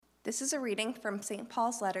This is a reading from St.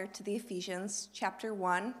 Paul's letter to the Ephesians, chapter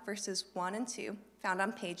 1, verses 1 and 2, found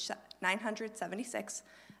on page 976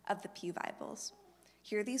 of the Pew Bibles.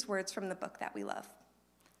 Hear these words from the book that we love.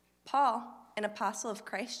 Paul, an apostle of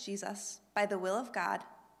Christ Jesus, by the will of God,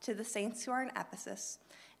 to the saints who are in Ephesus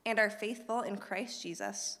and are faithful in Christ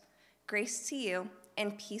Jesus, grace to you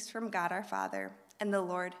and peace from God our Father and the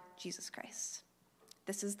Lord Jesus Christ.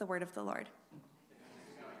 This is the word of the Lord.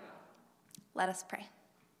 Let us pray.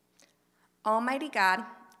 Almighty God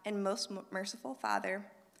and most merciful Father,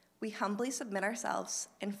 we humbly submit ourselves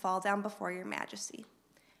and fall down before your majesty,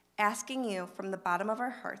 asking you from the bottom of our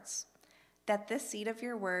hearts that this seed of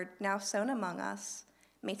your word now sown among us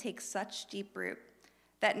may take such deep root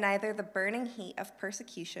that neither the burning heat of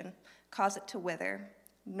persecution cause it to wither,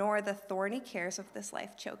 nor the thorny cares of this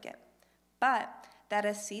life choke it, but that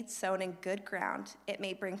as seed sown in good ground, it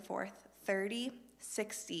may bring forth 30,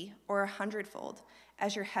 60, or 100-fold,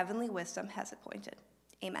 as your heavenly wisdom has appointed.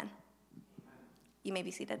 Amen. You may be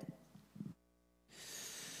seated.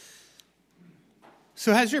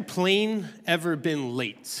 So has your plane ever been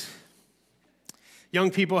late? Young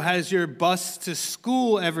people, has your bus to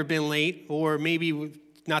school ever been late? Or maybe,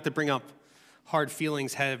 not to bring up hard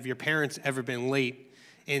feelings, have your parents ever been late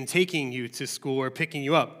in taking you to school or picking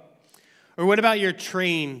you up? Or what about your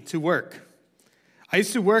train to work? I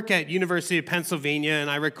used to work at University of Pennsylvania, and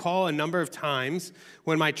I recall a number of times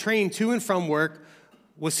when my train to and from work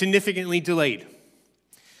was significantly delayed.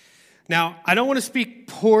 Now, I don't want to speak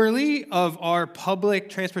poorly of our public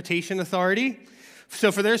transportation authority,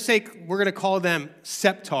 so for their sake, we're going to call them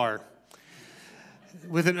SEPTAR.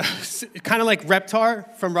 Kind of like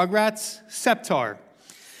Reptar from Rugrats, SEPTAR.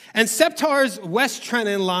 And SEPTAR's West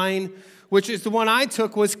Trenton line, which is the one I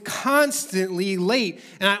took, was constantly late.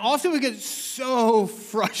 And I also would get so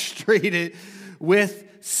frustrated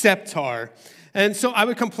with SEPTAR. And so I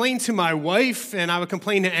would complain to my wife, and I would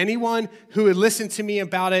complain to anyone who would listen to me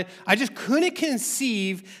about it. I just couldn't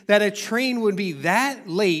conceive that a train would be that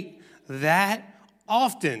late that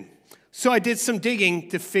often. So I did some digging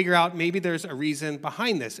to figure out maybe there's a reason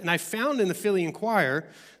behind this. And I found in the Philly Inquirer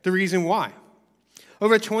the reason why.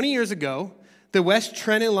 Over 20 years ago, the West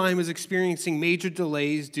Trenton line was experiencing major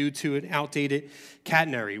delays due to an outdated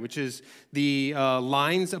catenary, which is the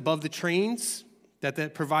lines above the trains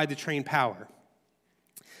that provide the train power.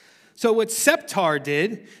 So what SEPTAR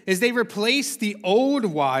did is they replaced the old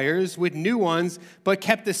wires with new ones, but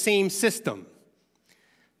kept the same system.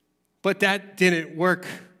 But that didn't work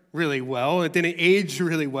really well. It didn't age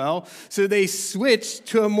really well. So they switched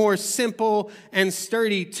to a more simple and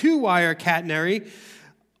sturdy two-wire catenary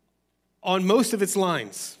on most of its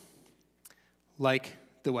lines, like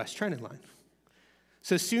the West Trenton line.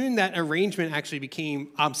 So soon that arrangement actually became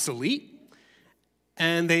obsolete,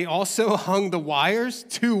 and they also hung the wires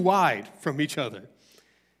too wide from each other.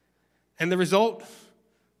 And the result,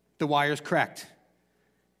 the wires cracked,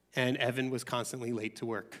 and Evan was constantly late to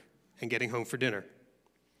work and getting home for dinner,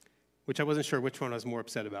 which I wasn't sure which one I was more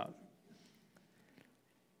upset about.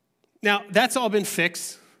 Now, that's all been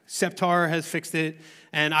fixed. SEPTAR has fixed it,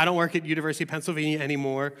 and I don't work at University of Pennsylvania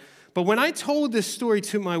anymore. But when I told this story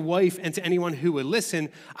to my wife and to anyone who would listen,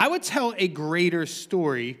 I would tell a greater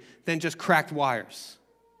story than just cracked wires.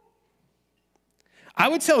 I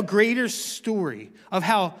would tell a greater story of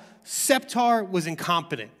how SEPTAR was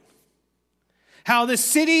incompetent, how the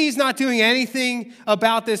city's not doing anything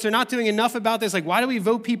about this. They're not doing enough about this. Like, why do we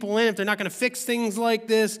vote people in if they're not going to fix things like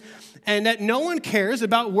this? And that no one cares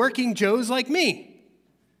about working Joes like me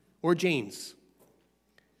or Janes.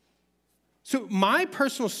 So my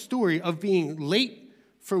personal story of being late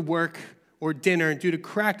for work or dinner due to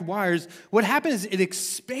cracked wires, what happened is it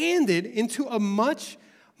expanded into a much,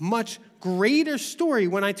 much greater story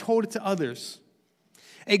when I told it to others.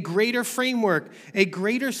 A greater framework, a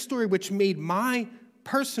greater story which made my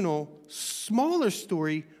personal, smaller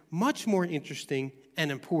story much more interesting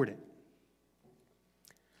and important.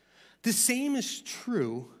 The same is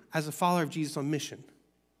true as a follower of Jesus on mission.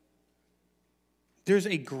 There's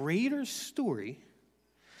a greater story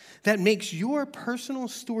that makes your personal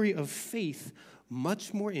story of faith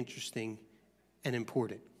much more interesting and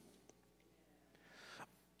important.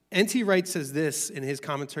 N.T. Wright says this in his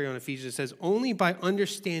commentary on Ephesians. It says, only by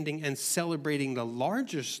understanding and celebrating the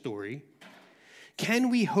larger story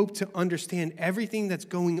can we hope to understand everything that's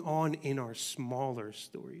going on in our smaller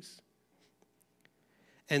stories.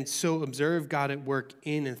 And so observe God at work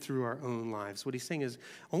in and through our own lives. What he's saying is,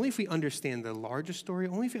 only if we understand the larger story,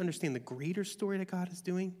 only if we understand the greater story that God is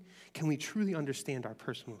doing, can we truly understand our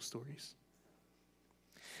personal stories.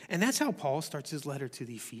 And that's how Paul starts his letter to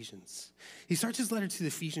the Ephesians. He starts his letter to the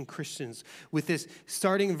Ephesian Christians with this,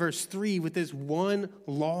 starting in verse 3, with this one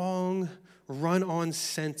long run-on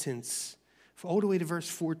sentence, all the way to verse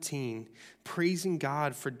 14, praising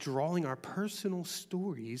God for drawing our personal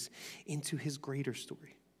stories into his greater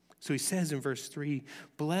story. So he says in verse 3,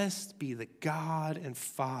 "Blessed be the God and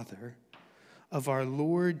Father of our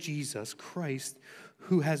Lord Jesus Christ,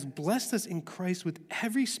 who has blessed us in Christ with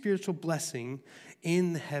every spiritual blessing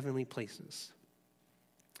in the heavenly places."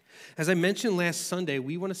 As I mentioned last Sunday,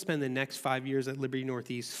 we want to spend the next 5 years at Liberty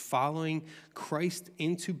Northeast following Christ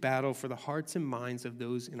into battle for the hearts and minds of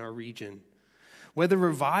those in our region, whether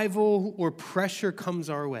revival or pressure comes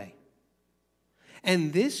our way.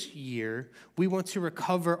 And this year, we want to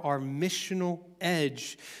recover our missional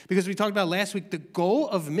edge. Because we talked about last week, the goal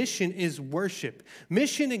of mission is worship.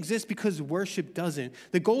 Mission exists because worship doesn't.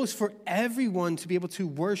 The goal is for everyone to be able to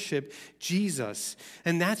worship Jesus.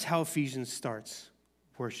 And that's how Ephesians starts: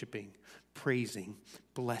 worshiping, praising,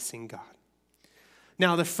 blessing God.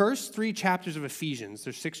 Now, the first 3 chapters of Ephesians,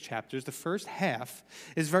 there's 6 chapters, the first half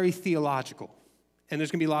is very theological. And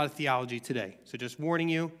there's going to be a lot of theology today. So just warning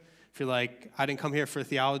you, if you're like, I didn't come here for a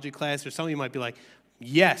theology class, or some of you might be like,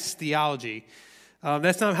 yes, theology.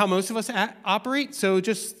 That's not how most of us operate. So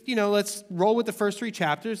just, let's roll with the first 3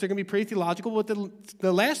 chapters. They're going to be pretty theological. But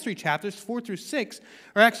the last 3 chapters, 4 through 6,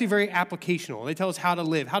 are actually very applicational. They tell us how to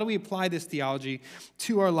live. How do we apply this theology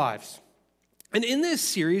to our lives? And in this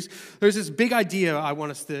series, there's this big idea I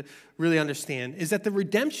want us to really understand, is that the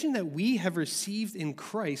redemption that we have received in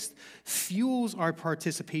Christ fuels our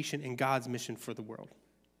participation in God's mission for the world.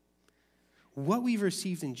 What we've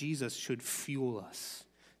received in Jesus should fuel us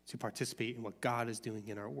to participate in what God is doing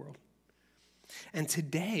in our world. And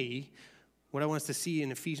today, what I want us to see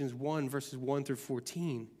in Ephesians 1, verses 1 through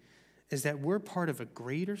 14, is that we're part of a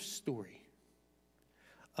greater story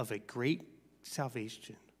of a great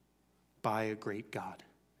salvation by a great God.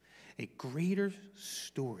 A greater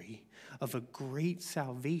story of a great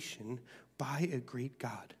salvation by a great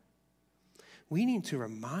God. We need to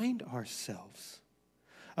remind ourselves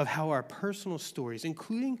of how our personal stories,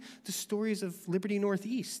 including the stories of Liberty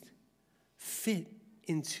Northeast, fit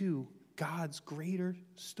into God's greater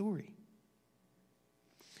story.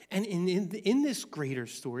 And in this greater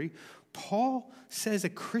story, Paul says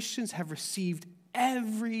that Christians have received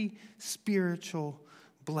every spiritual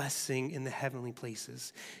blessing in the heavenly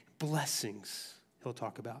places. Blessings, he'll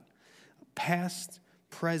talk about. Past,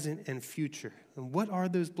 present, and future. And what are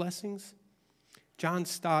those blessings? John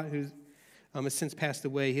Stott, who has since passed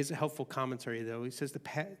away, he has a helpful commentary, though. He says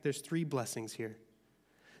there's 3 blessings here.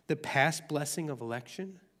 The past blessing of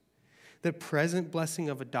election, the present blessing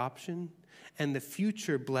of adoption, and the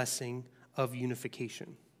future blessing of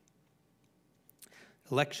unification.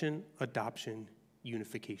 Election, adoption,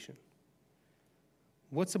 unification.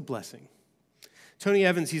 What's a blessing? Tony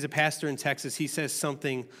Evans, he's a pastor in Texas. He says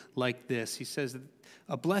something like this. He says that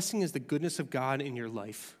a blessing is the goodness of God in your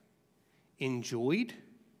life, enjoyed,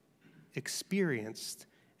 experienced,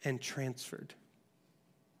 and transferred.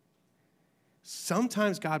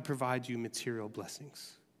 Sometimes God provides you material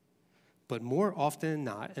blessings, but more often than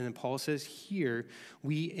not, and then Paul says here,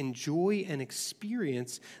 we enjoy and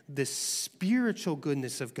experience the spiritual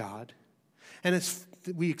goodness of God. And as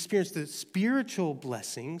we experience the spiritual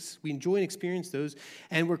blessings, we enjoy and experience those,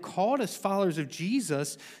 and we're called as followers of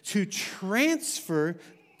Jesus to transfer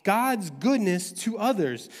God's goodness to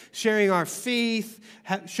others, sharing our faith,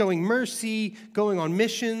 showing mercy, going on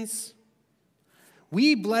missions.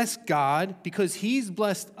 We bless God because he's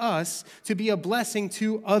blessed us to be a blessing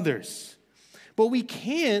to others. But we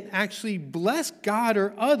can't actually bless God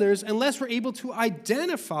or others unless we're able to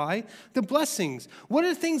identify the blessings. What are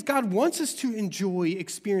the things God wants us to enjoy,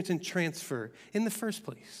 experience, and transfer in the first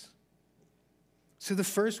place? So the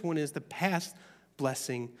first one is the past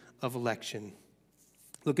blessing of election.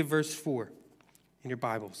 Look at verse 4 in your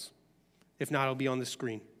Bibles. If not, it'll be on the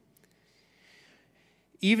screen.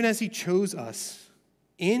 Even as he chose us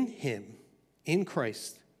in him, in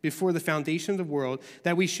Christ, before the foundation of the world,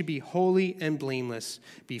 that we should be holy and blameless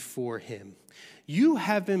before him. You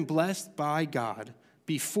have been blessed by God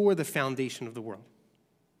before the foundation of the world.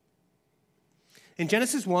 In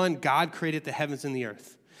Genesis 1, God created the heavens and the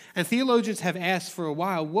earth. And theologians have asked for a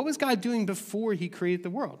while, what was God doing before he created the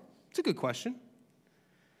world? It's a good question.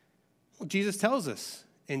 Well, Jesus tells us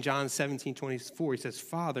in John 17:24, he says,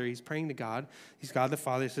 Father, he's praying to God. He's God the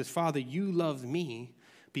Father. He says, Father, you loved me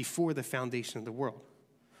before the foundation of the world.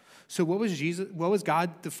 So what was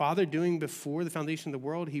God the Father doing before the foundation of the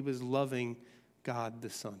world? He was loving God the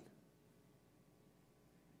Son.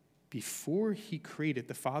 Before he created,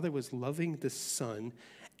 the Father was loving the Son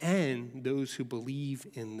and those who believe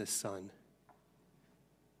in the Son,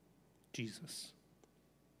 Jesus.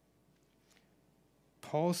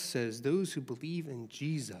 Paul says those who believe in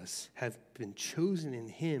Jesus have been chosen in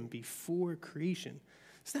him before creation.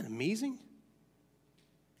 Isn't that amazing?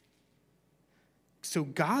 So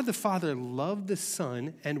God the Father loved the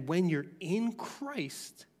Son, and when you're in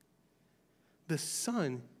Christ, the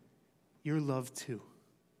Son, you're loved too.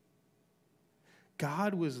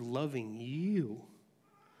 God was loving you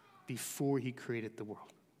before he created the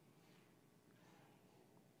world.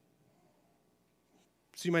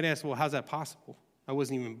 So you might ask, well, how's that possible? I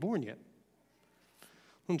wasn't even born yet.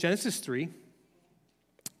 Well, in Genesis 3,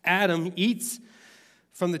 Adam eats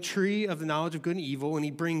from the tree of the knowledge of good and evil, and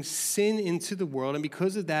he brings sin into the world. And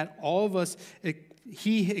because of that, all of us,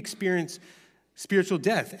 he experienced spiritual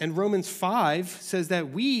death. And Romans 5 says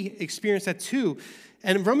that we experience that too.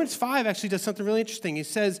 And Romans 5 actually does something really interesting. It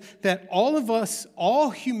says that all of us, all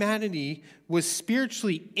humanity, was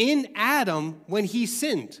spiritually in Adam when he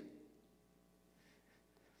sinned.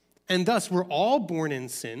 And thus, we're all born in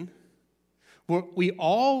sin. We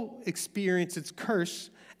all experience its curse,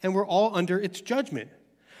 and we're all under its judgment.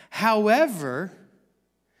 However,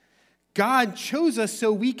 God chose us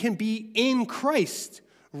so we can be in Christ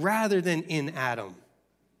rather than in Adam.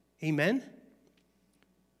 Amen?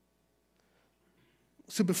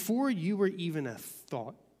 So before you were even a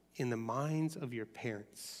thought in the minds of your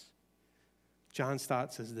parents, John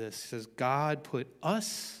Stott says this. He says, God put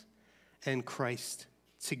us and Christ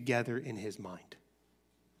together in his mind.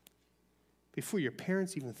 Before your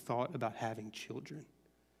parents even thought about having children,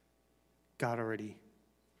 God already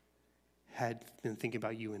had been thinking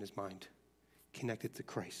about you in his mind, connected to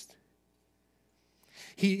Christ.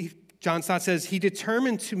 John Stott says, he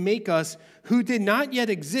determined to make us, who did not yet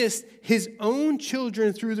exist, his own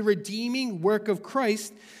children through the redeeming work of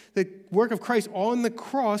Christ, the work of Christ on the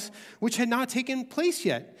cross, which had not taken place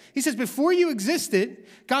yet. He says, before you existed,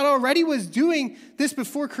 God already was doing this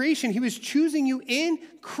before creation. He was choosing you in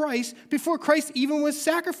Christ before Christ even was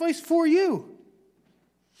sacrificed for you.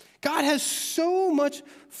 God has so much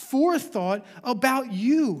forethought about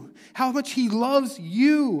you, how much he loves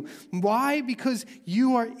you. Why? Because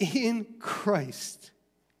you are in Christ.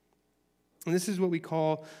 And this is what we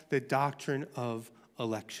call the doctrine of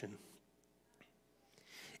election.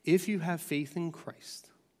 If you have faith in Christ,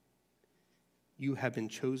 you have been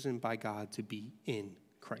chosen by God to be in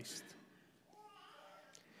Christ.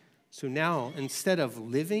 So now, instead of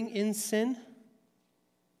living in sin,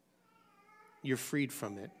 you're freed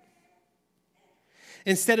from it.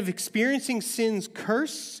 Instead of experiencing sin's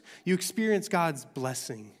curse, you experience God's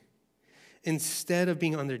blessing. Instead of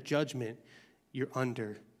being under judgment, you're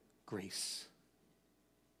under grace.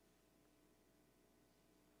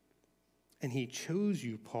 And he chose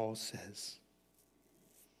you, Paul says,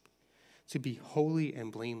 to be holy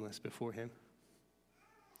and blameless before him,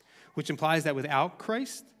 which implies that without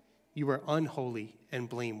Christ, you are unholy and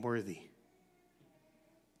blameworthy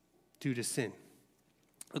due to sin.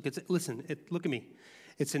 Look at me.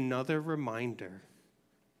 It's another reminder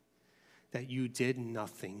that you did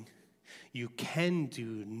nothing, you can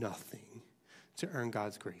do nothing to earn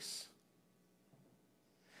God's grace.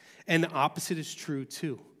 And the opposite is true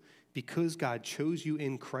too. Because God chose you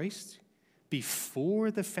in Christ, before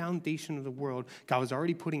the foundation of the world, God was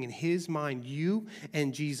already putting in his mind you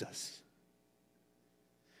and Jesus.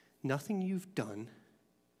 Nothing you've done,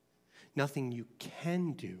 nothing you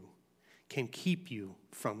can do, can keep you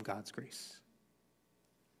from God's grace.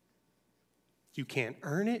 You can't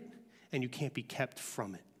earn it, and you can't be kept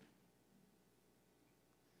from it.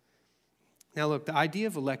 Now look, the idea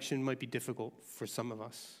of election might be difficult for some of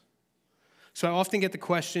us. So I often get the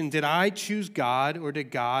question, did I choose God or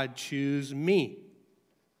did God choose me?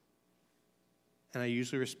 And I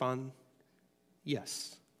usually respond,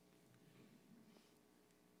 yes.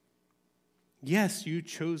 Yes, you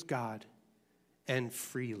chose God and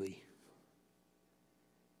freely,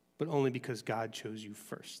 but only because God chose you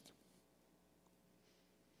first.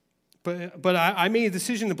 But I made a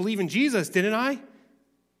decision to believe in Jesus, didn't I?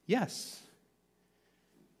 Yes.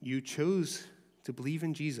 You chose to believe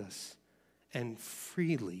in Jesus and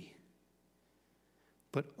freely,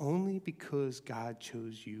 but only because God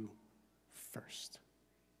chose you first.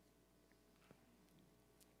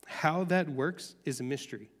 How that works is a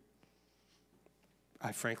mystery.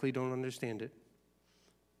 I frankly don't understand it.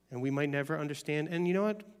 And we might never understand. And you know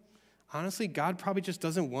what? Honestly, God probably just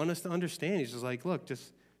doesn't want us to understand. He's just like, look,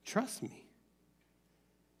 just trust me.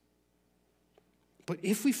 But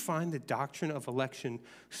if we find the doctrine of election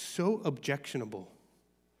so objectionable,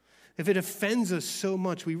 if it offends us so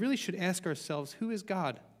much, we really should ask ourselves, who is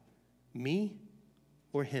God? Me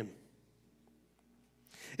or him?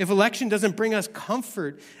 If election doesn't bring us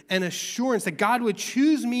comfort and assurance that God would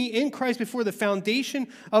choose me in Christ before the foundation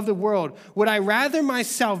of the world, would I rather my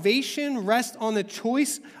salvation rest on the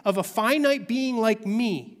choice of a finite being like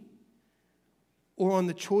me or on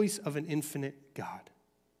the choice of an infinite God?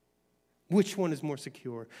 Which one is more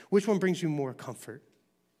secure? Which one brings you more comfort?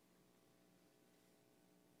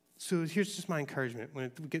 So here's just my encouragement.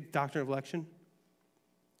 When we get doctrine of election,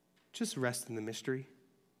 just rest in the mystery.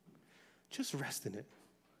 Just rest in it.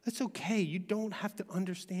 That's okay. You don't have to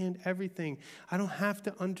understand everything. I don't have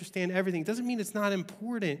to understand everything. It doesn't mean it's not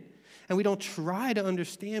important. And we don't try to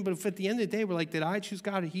understand. But if at the end of the day, we're like, did I choose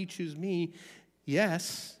God or he choose me?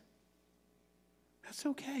 Yes. That's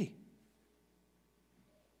okay.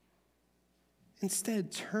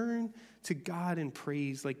 Instead, turn to God in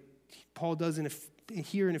praise like Paul does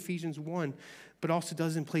here in Ephesians 1, but also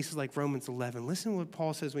does in places like Romans 11. Listen to what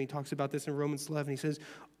Paul says when he talks about this in Romans 11. He says,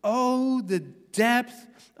 oh, the depth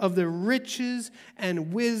of the riches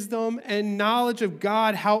and wisdom and knowledge of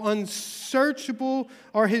God, how unsearchable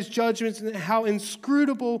are his judgments and how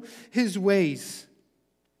inscrutable his ways.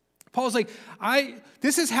 Paul's like,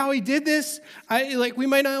 this is how he did this. We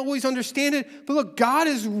might not always understand it, but look, God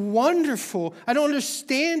is wonderful. I don't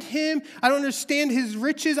understand him. I don't understand his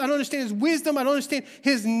riches. I don't understand his wisdom. I don't understand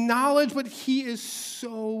his knowledge, but he is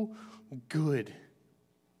so good.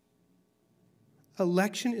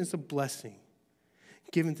 Election is a blessing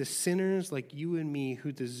given to sinners like you and me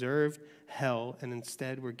who deserved hell and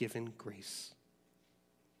instead were given grace.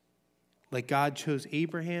 Like God chose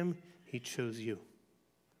Abraham, he chose you.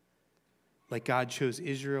 Like God chose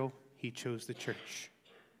Israel, he chose the church.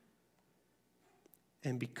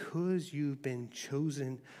 And because you've been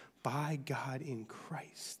chosen by God in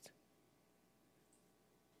Christ,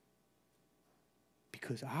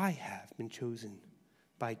 because I have been chosen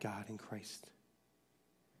by God in Christ,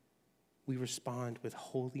 we respond with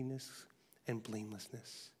holiness and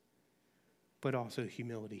blamelessness, but also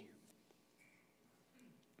humility.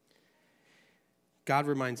 God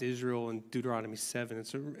reminds Israel in Deuteronomy 7.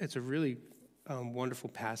 It's a really wonderful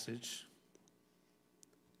passage.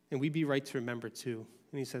 And we'd be right to remember too.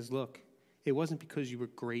 And he says, look, it wasn't because you were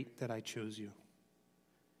great that I chose you.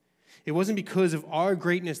 It wasn't because of our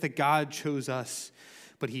greatness that God chose us,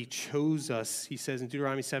 but he chose us. He says in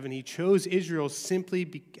Deuteronomy 7, he chose Israel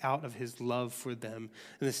simply out of his love for them.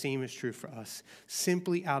 And the same is true for us.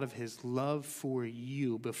 Simply out of his love for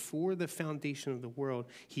you. Before the foundation of the world,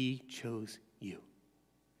 he chose you.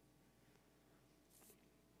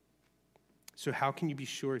 So how can you be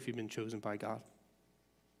sure if you've been chosen by God?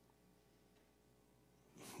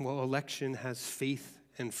 Well, election has faith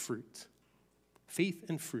and fruit. Faith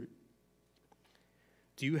and fruit.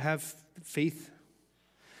 Do you have faith?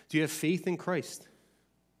 Do you have faith in Christ?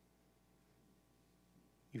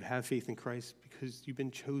 You have faith in Christ because you've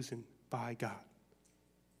been chosen by God.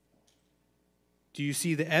 Do you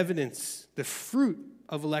see the evidence, the fruit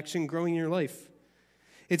of election growing in your life?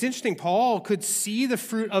 It's interesting, Paul could see the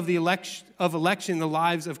fruit of the election in the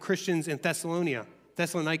lives of Christians in Thessalonica.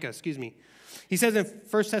 He says in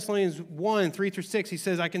 1 Thessalonians 1, 3-6, he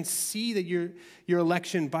says, I can see that your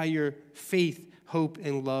election by your faith, hope,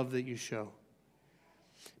 and love that you show.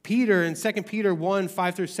 Peter in 2 Peter 1,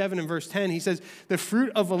 5-7 and verse 10, he says, the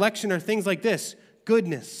fruit of election are things like this: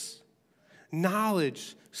 goodness,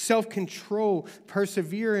 knowledge, self-control,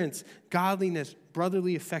 perseverance, godliness,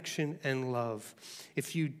 brotherly affection, and love.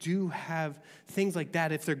 If you do have things like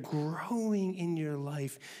that, if they're growing in your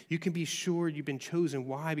life, you can be sure you've been chosen.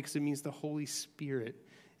 Why? Because it means the Holy Spirit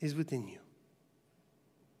is within you.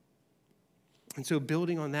 And so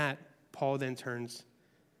building on that, Paul then turns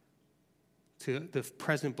to the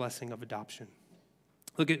present blessing of adoption.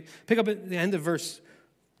 Pick up at the end of verse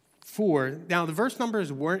 4. Now, the verse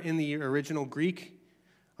numbers weren't in the original Greek.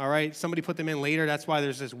 All right, somebody put them in later. That's why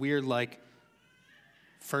there's this weird,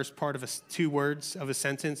 first part of two words of a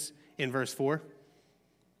sentence in verse 4.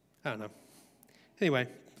 I don't know. Anyway,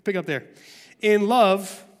 pick up there. In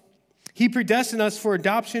love, he predestined us for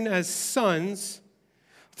adoption as sons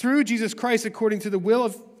through Jesus Christ according to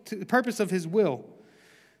the purpose of his will,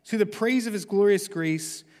 to the praise of his glorious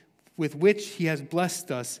grace with which he has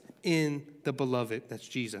blessed us in the beloved. That's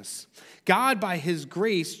Jesus. God, by his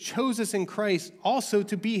grace, chose us in Christ also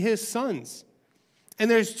to be his sons. And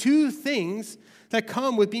there's two things that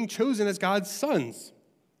come with being chosen as God's sons.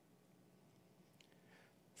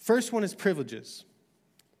 First one is privileges.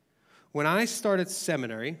 When I started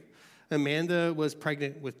seminary, Amanda was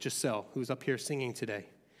pregnant with Giselle, who's up here singing today.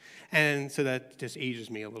 And so that just ages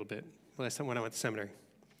me a little bit last time when I went to seminary.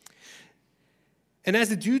 And as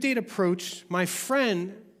the due date approached, my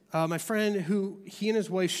friend my friend he and his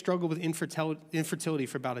wife struggled with infertility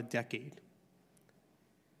for about a decade.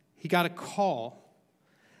 He got a call,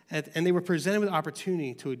 and they were presented with the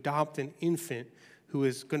opportunity to adopt an infant who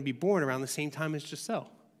was going to be born around the same time as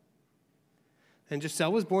Giselle. And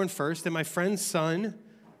Giselle was born first, and my friend's son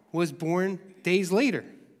was born days later.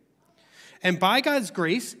 And by God's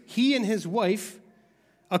grace, he and his wife,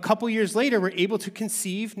 a couple years later, were able to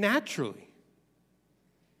conceive naturally.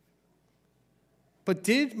 But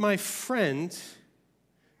did my friend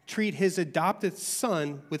treat his adopted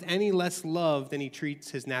son with any less love than he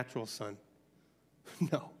treats his natural son?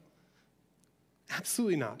 No.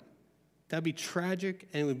 Absolutely not. That'd be tragic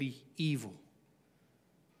and it would be evil.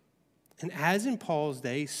 And as in Paul's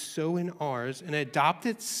day, so in ours, an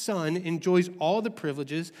adopted son enjoys all the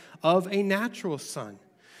privileges of a natural son.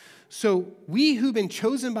 So we who've been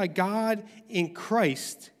chosen by God in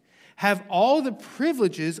Christ have all the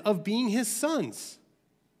privileges of being his sons.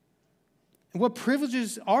 And what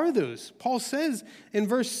privileges are those? Paul says in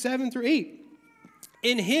verse 7 through 8,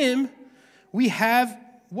 in him we have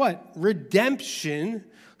what? Redemption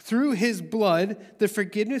through his blood, the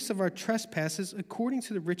forgiveness of our trespasses according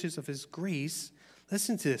to the riches of his grace.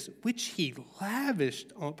 Listen to this, which he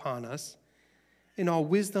lavished upon us in all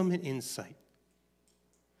wisdom and insight.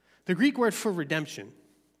 The Greek word for redemption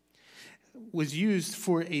was used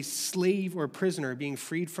for a slave or prisoner being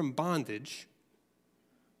freed from bondage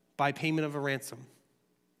by payment of a ransom.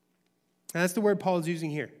 And that's the word Paul is using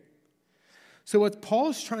here. So what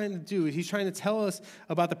Paul's trying to do is he's trying to tell us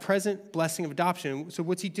about the present blessing of adoption. So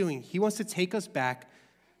what's he doing? He wants to take us back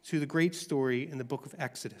to the great story in the book of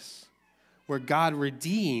Exodus, where God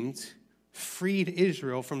redeemed, freed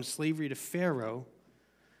Israel from slavery to Pharaoh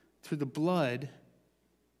through the blood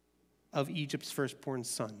of Egypt's firstborn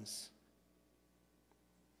sons.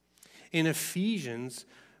 In Ephesians,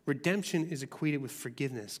 redemption is equated with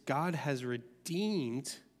forgiveness. God has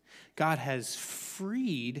redeemed, God has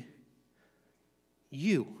freed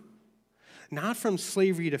you, not from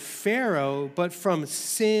slavery to Pharaoh, but from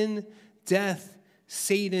sin, death,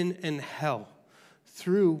 Satan, and hell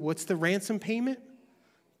through, what's the ransom payment?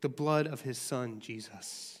 The blood of his son,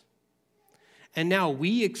 Jesus. And now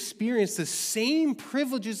we experience the same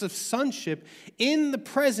privileges of sonship in the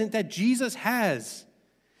present that Jesus has.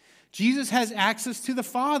 Jesus has access to the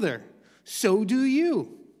Father. So do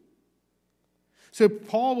you. So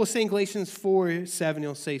Paul will say in Galatians 4:7,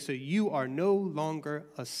 he'll say, so you are no longer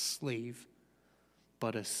a slave,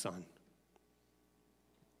 but a son.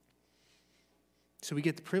 So we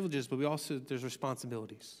get the privileges, but there's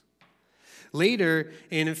responsibilities. Later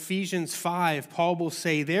in Ephesians 5, Paul will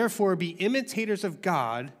say, therefore be imitators of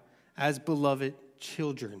God as beloved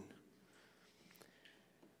children.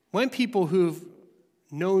 When people who've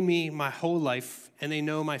known me my whole life and they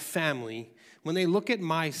know my family, when they look at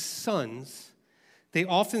my sons, they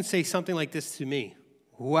often say something like this to me,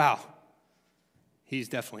 wow, he's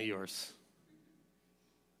definitely yours.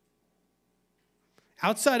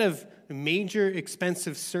 Outside of major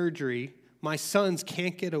expensive surgery, my sons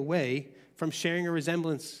can't get away from sharing a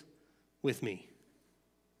resemblance with me,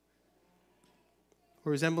 a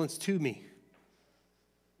resemblance to me.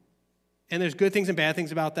 And there's good things and bad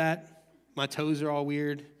things about that. My toes are all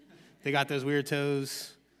weird. They got those weird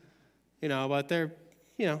toes, but they're,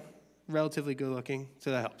 relatively good looking,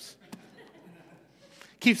 so that helps.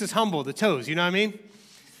 Keeps us humble, the toes, you know what I mean?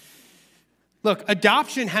 Look,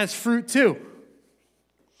 adoption has fruit too.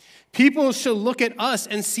 People should look at us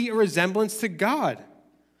and see a resemblance to God.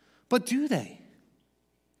 But do they?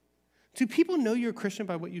 Do people know you're a Christian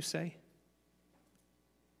by what you say?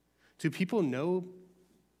 Do people know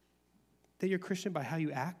that you're a Christian by how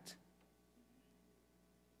you act?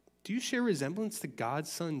 Do you share resemblance to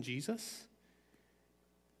God's Son, Jesus?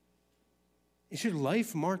 Is your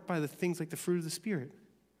life marked by the things like the fruit of the Spirit?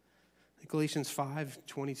 Like Galatians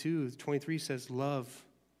 5:22-23 says, love.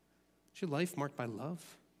 Is your life marked by love,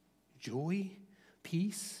 joy,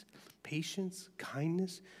 peace, patience,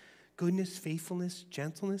 kindness, goodness, faithfulness,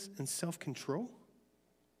 gentleness, and self-control?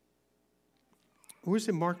 Or is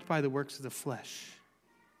it marked by the works of the flesh?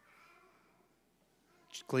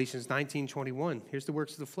 Galatians 19:21, here's the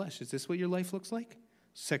works of the flesh. Is this what your life looks like?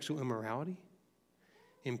 Sexual immorality,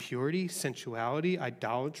 impurity, sensuality,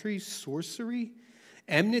 idolatry, sorcery,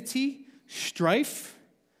 enmity, strife,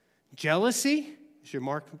 jealousy. Is your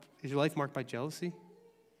life marked by jealousy?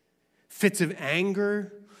 Fits of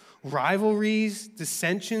anger, rivalries,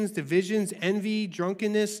 dissensions, divisions, envy,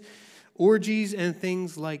 drunkenness, orgies, and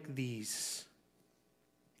things like these.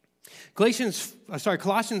 Colossians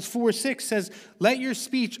 4:6 says, let your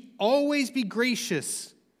speech always be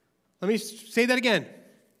gracious. Let me say that again.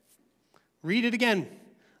 Read it again.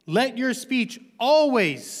 Let your speech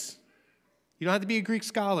always, you don't have to be a Greek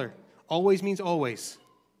scholar, always means always,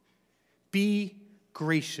 be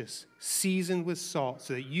gracious, seasoned with salt,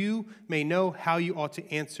 so that you may know how you ought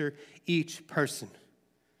to answer each person.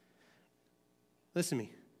 Listen to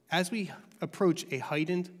me. As we approach a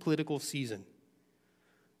heightened political season,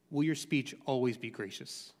 will your speech always be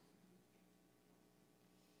gracious?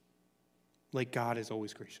 Like God is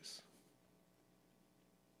always gracious.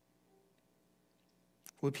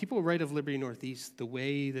 When people write of Liberty Northeast the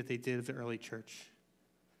way that they did of the early church,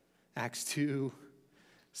 Acts 2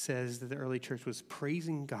 says that the early church was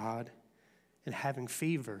praising God and having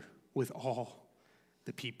favor with all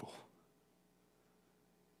the people.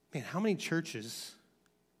 Man, how many churches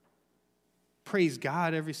praise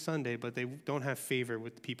God every Sunday, but they don't have favor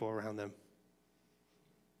with the people around them?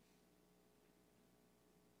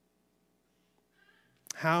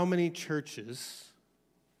 How many churches,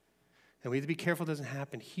 and we have to be careful it doesn't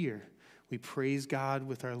happen here, we praise God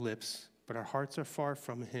with our lips, but our hearts are far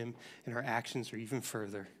from him, and our actions are even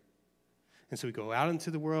further. And so we go out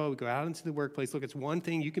into the world, we go out into the workplace. Look, it's one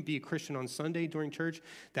thing, you can be a Christian on Sunday during church.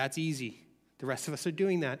 That's easy. The rest of us are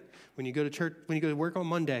doing that. When you go to church, when you go to work on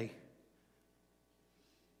Monday,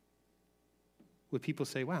 would people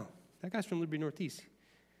say, wow, that guy's from Liberty Northeast.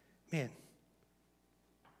 Man,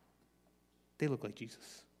 they look like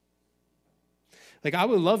Jesus. Like, I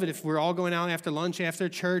would love it if we're all going out after lunch, after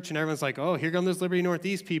church, and everyone's like, oh, here come those Liberty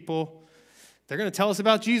Northeast people. They're going to tell us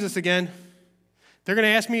about Jesus again. They're going to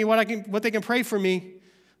ask me what they can pray for me.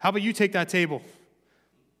 How about you take that table?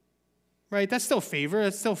 Right? That's still favor.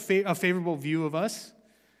 That's still a favorable view of us.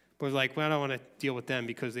 But we're like, well, I don't want to deal with them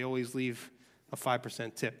because they always leave a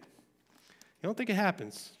 5% tip. I don't think it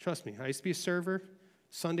happens. Trust me. I used to be a server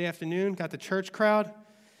Sunday afternoon, got the church crowd.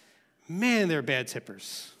 Man, they're bad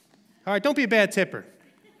tippers. All right, don't be a bad tipper.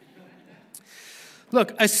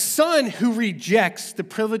 Look, a son who rejects the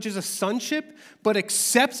privileges of sonship but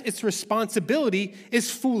accepts its responsibility is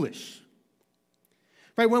foolish.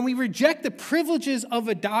 Right? When we reject the privileges of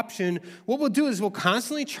adoption, what we'll do is we'll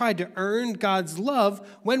constantly try to earn God's love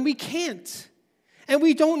when we can't. And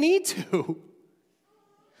we don't need to.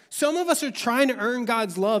 Some of us are trying to earn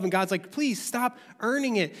God's love, and God's like, please stop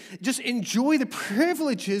earning it. Just enjoy the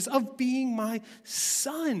privileges of being my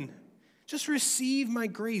son. Just receive my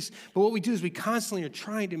grace. But what we do is we constantly are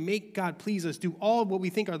trying to make God please us, do all what we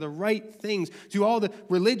think are the right things, do all the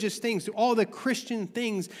religious things, do all the Christian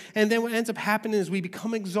things. And then what ends up happening is we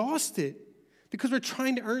become exhausted because we're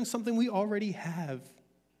trying to earn something we already have.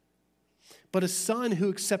 But a son who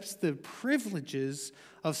accepts the privileges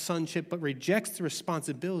of sonship but rejects the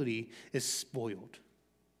responsibility is spoiled.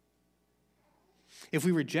 If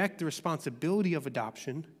we reject the responsibility of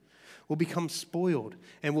adoption, we'll become spoiled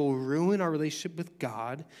and will ruin our relationship with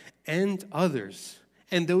God and others.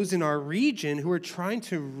 And those in our region who are trying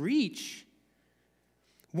to reach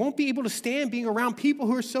won't be able to stand being around people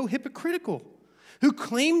who are so hypocritical, who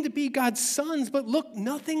claim to be God's sons but look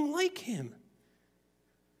nothing like him.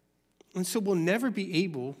 And so we'll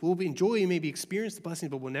enjoy and maybe experience the blessings,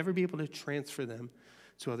 but we'll never be able to transfer them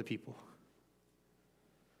to other people.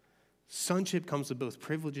 Sonship comes with both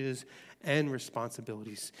privileges and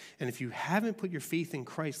responsibilities. And if you haven't put your faith in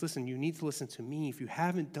Christ, listen, you need to listen to me. If you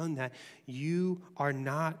haven't done that, you are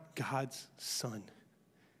not God's son.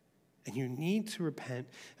 And you need to repent.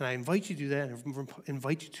 And I invite you to do that, and I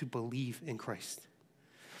invite you to believe in Christ.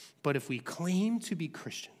 But if we claim to be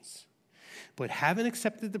Christians, but haven't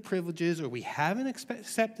accepted the privileges, or we haven't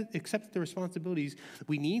accepted the responsibilities,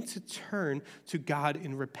 we need to turn to God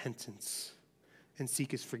in repentance and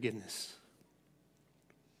seek his forgiveness.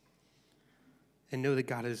 And know that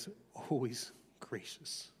God is always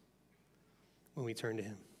gracious when we turn to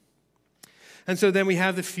him. And so then we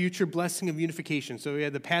have the future blessing of unification. So we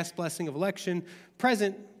have the past blessing of election,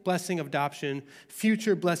 present blessing of adoption,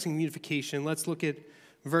 future blessing of unification. Let's look at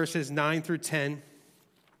verses 9 through 10.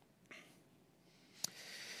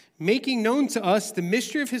 Making known to us the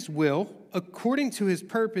mystery of his will, according to his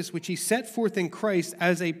purpose, which he set forth in Christ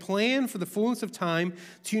as a plan for the fullness of time,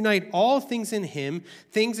 to unite all things in him,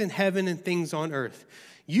 things in heaven and things on earth.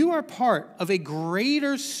 You are part of a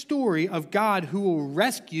greater story of God who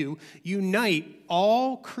will unite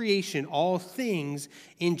all creation, all things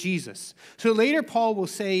in Jesus. So later Paul will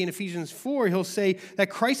say in Ephesians 4, he'll say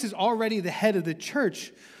that Christ is already the head of the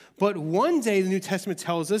church. But one day, the New Testament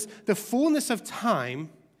tells us, the fullness of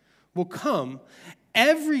time will come,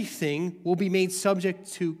 everything will be made subject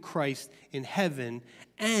to Christ in heaven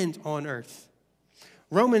and on earth.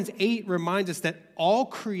 Romans 8 reminds us that all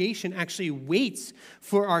creation actually waits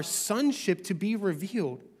for our sonship to be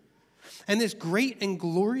revealed. And this great and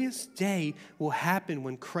glorious day will happen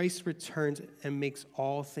when Christ returns and makes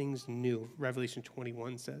all things new, Revelation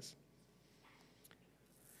 21 says.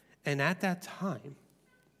 And at that time,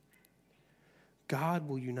 God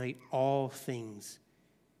will unite all things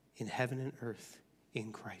in heaven and earth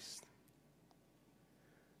in Christ.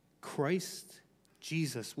 Christ,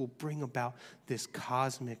 Jesus, will bring about this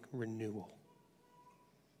cosmic renewal.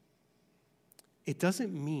 It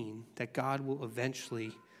doesn't mean that God will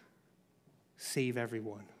eventually save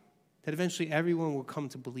everyone, that eventually everyone will come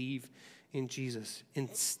to believe in Jesus.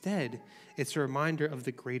 Instead, it's a reminder of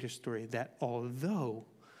the greater story that although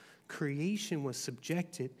creation was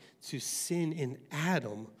subjected to sin in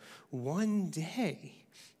Adam, one day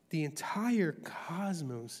the entire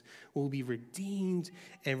cosmos will be redeemed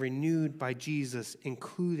and renewed by Jesus,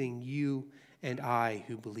 including you and I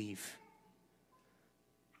who believe.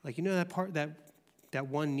 Like, you know that part, that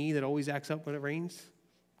one knee that always acts up when it rains?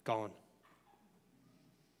 Gone.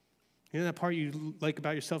 You know that part you like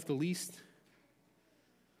about yourself the least?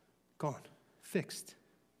 Gone. Fixed.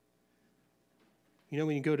 You know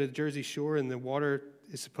when you go to the Jersey Shore and the water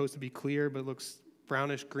is supposed to be clear but looks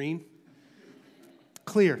brownish green?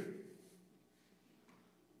 Clear.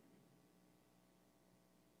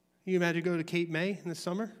 You imagine going to Cape May in the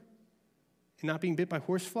summer and not being bit by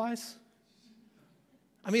horseflies?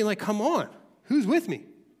 I mean, like, come on. Who's with me?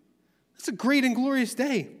 That's a great and glorious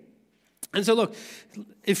day. And so look,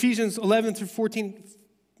 Ephesians 11 through 14,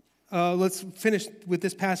 let's finish with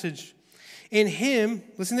this passage. In him,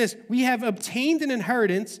 listen to this, we have obtained an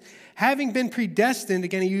inheritance, having been predestined,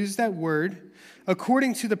 again, he used that word,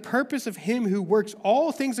 according to the purpose of him who works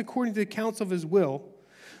all things according to the counsel of his will,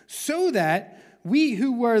 so that we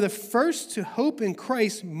who were the first to hope in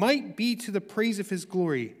Christ might be to the praise of his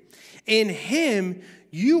glory. In him,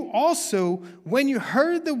 you also, when you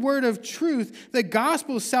heard the word of truth, the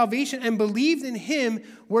gospel of salvation, and believed in him,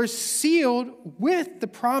 were sealed with the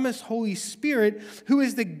promised Holy Spirit, who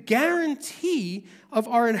is the guarantee of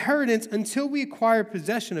our inheritance until we acquire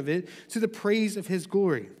possession of it, to the praise of his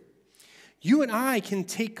glory. You and I can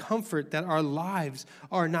take comfort that our lives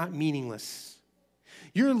are not meaningless.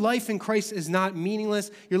 Your life in Christ is not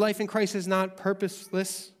meaningless. Your life in Christ is not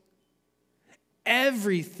purposeless.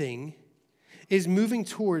 Everything is moving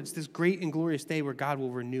towards this great and glorious day where God will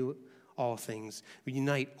renew all things,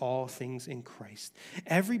 unite all things in Christ.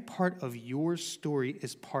 Every part of your story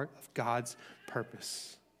is part of God's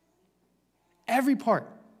purpose. Every part.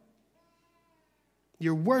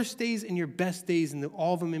 Your worst days and your best days and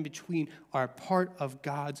all of them in between are part of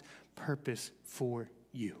God's purpose for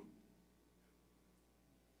you.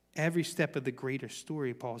 Every step of the greater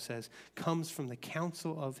story, Paul says, comes from the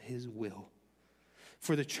counsel of his will.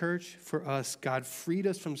 For the church, for us, God freed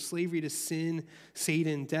us from slavery to sin,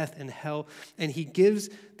 Satan, death, and hell, and he gives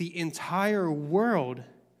the entire world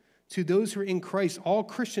to those who are in Christ, all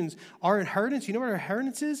Christians, our inheritance. You know what our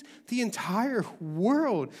inheritance is? The entire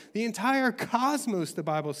world, the entire cosmos, the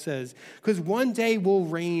Bible says, because one day we'll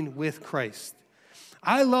reign with Christ.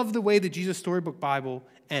 I love the way the Jesus Storybook Bible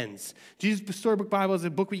ends. Jesus Storybook Bible is a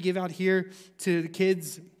book we give out here to the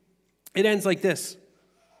kids. It ends like this.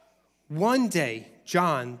 One day,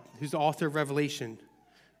 John, who's the author of Revelation,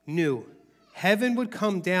 knew heaven would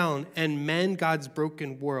come down and mend God's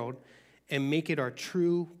broken world and make it our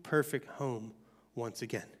true, perfect home once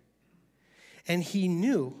again. And he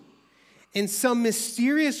knew in some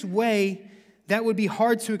mysterious way that would be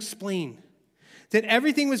hard to explain, that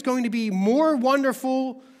everything was going to be more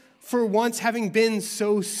wonderful for once having been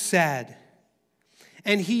so sad.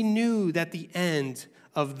 And he knew that the end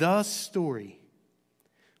of the story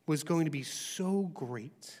was going to be so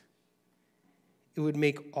great, it would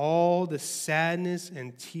make all the sadness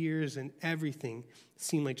and tears and everything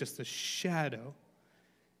seem like just a shadow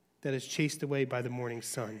that is chased away by the morning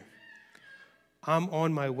sun. I'm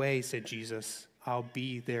on my way, said Jesus. I'll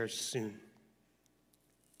be there soon.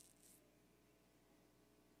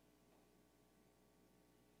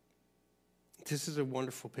 This is a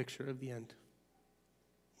wonderful picture of the end.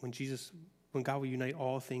 When God will unite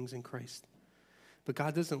all things in Christ. But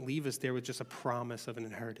God doesn't leave us there with just a promise of an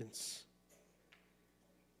inheritance.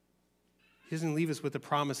 He doesn't leave us with the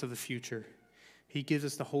promise of the future. He gives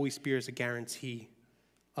us the Holy Spirit as a guarantee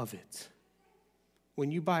of it.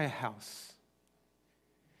 When you buy a house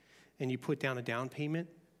and you put down a down payment,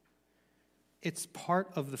 it's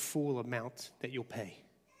part of the full amount that you'll pay.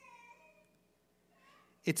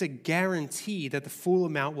 It's a guarantee that the full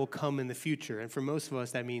amount will come in the future. And for most of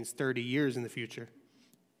us, that means 30 years in the future.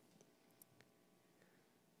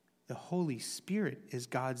 The Holy Spirit is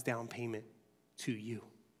God's down payment to you.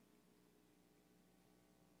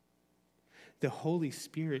 The Holy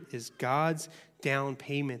Spirit is God's down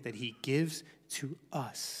payment that he gives to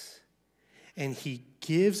us. And he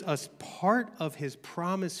gives us part of his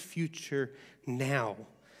promised future now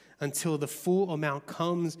until the full amount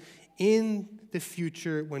comes in the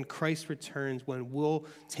future when Christ returns, when we'll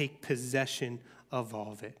take possession of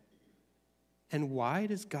all of it. And why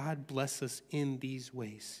does God bless us in these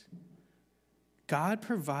ways? God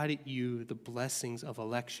provided you the blessings of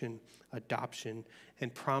election, adoption,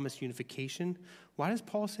 and promised unification. Why does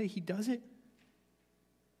Paul say he does it?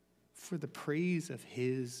 For the praise of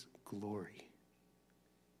his glory.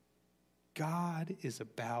 God is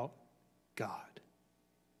about God.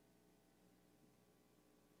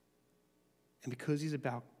 And because he's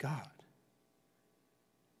about God,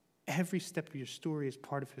 every step of your story is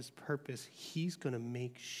part of his purpose. He's going to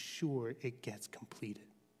make sure it gets completed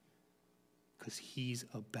because he's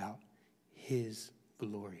about his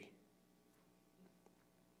glory.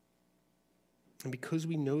 And because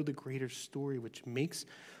we know the greater story, which makes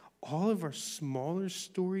all of our smaller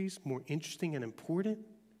stories more interesting and important,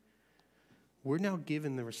 we're now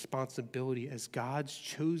given the responsibility as God's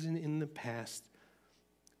chosen in the past,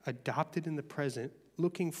 adopted in the present,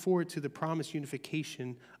 looking forward to the promised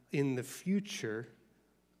unification in the future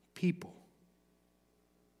people.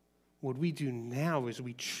 What we do now is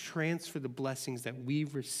we transfer the blessings that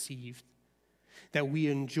we've received, that we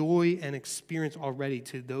enjoy and experience already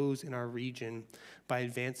to those in our region by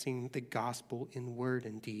advancing the gospel in word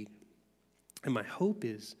and deed. And my hope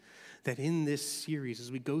is that in this series,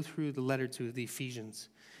 as we go through the letter to the Ephesians,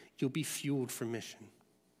 you'll be fueled for mission.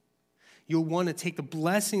 You'll want to take the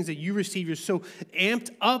blessings that you receive. You're so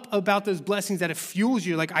amped up about those blessings that it fuels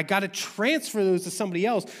you. Like, I got to transfer those to somebody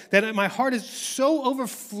else. That my heart is so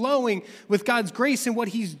overflowing with God's grace and what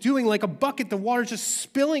he's doing, like a bucket, the water just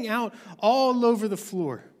spilling out all over the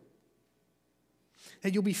floor.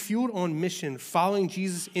 That you'll be fueled on mission, following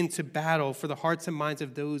Jesus into battle for the hearts and minds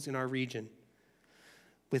of those in our region.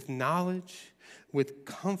 With knowledge, with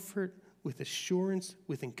comfort, with assurance,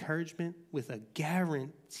 with encouragement, with a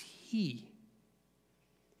guarantee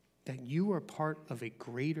that you are part of a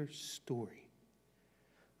greater story,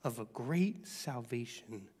 of a great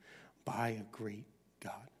salvation by a great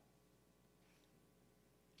God.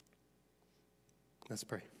 Let's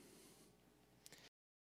pray.